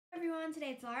everyone,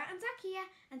 today it's Lara and Zach here,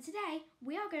 and today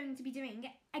we are going to be doing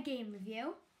a game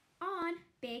review on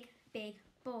Big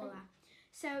Baller.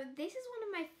 So this is one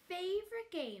of my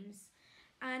favourite games,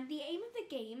 and the aim of the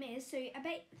game is,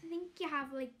 I think you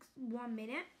have like 1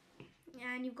 minute,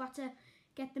 and you've got to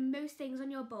get the most things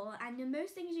on your ball, and the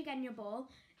most things you get in your ball,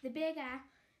 the bigger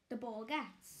the ball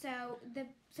gets. So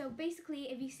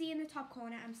basically, if you see in the top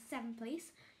corner, I'm 7th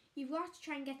place. You've got to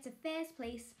try and get to 1st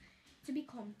place to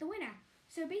become the winner.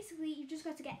 So basically, you've just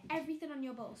got to get everything on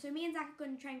your ball. So me and Zach are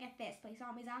going to try and get 1st place,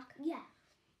 aren't we, Zach? Yeah.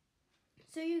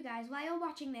 So you guys, while you're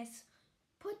watching this,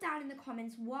 put down in the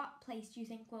comments what place do you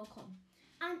think will come.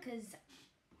 Because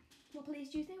what place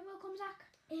do you think will come, Zach?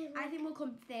 I think we'll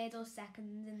come 3rd or 2nd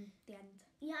in the end.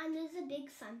 Yeah, and there's a big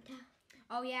Santa.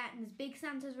 Oh yeah, and there's big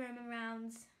Santas roaming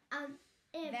around.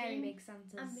 Very big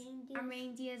Santas. And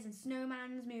reindeers and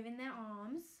snowmans moving their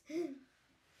arms.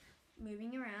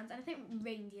 Moving around, and I think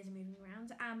reindeers are moving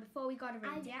around. And before we got a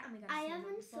reindeer, and we got a snowman. I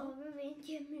haven't saw a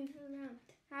reindeer moving around.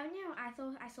 Haven't you? I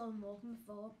thought I saw them walking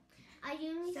before.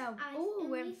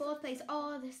 We're in 4th place.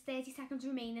 Oh, there's 30 seconds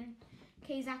remaining.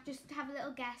 Okay, Zach, just have a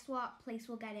little guess what place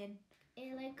we'll get in.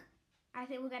 I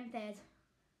think we'll get in 3rd.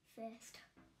 1st.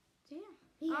 Do you?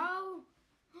 Yeah. Oh,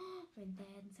 we're in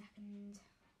 3rd and 2nd.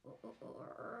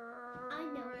 I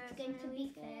know it's going to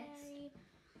be 1st.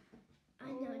 I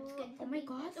know it's going to be. Oh my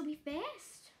God, are we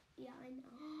 1st? Yeah, I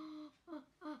know.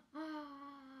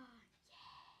 Yeah,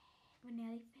 we're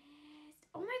nearly 1st.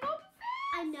 Oh my God, we're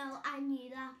 1st! I know, I knew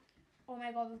that. Oh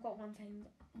my God, we've got 1 time.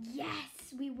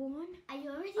 Yes, we won. I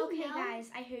already know. Okay,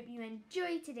 guys, I hope you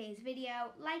enjoyed today's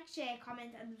video. Like, share,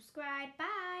 comment, and subscribe.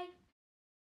 Bye.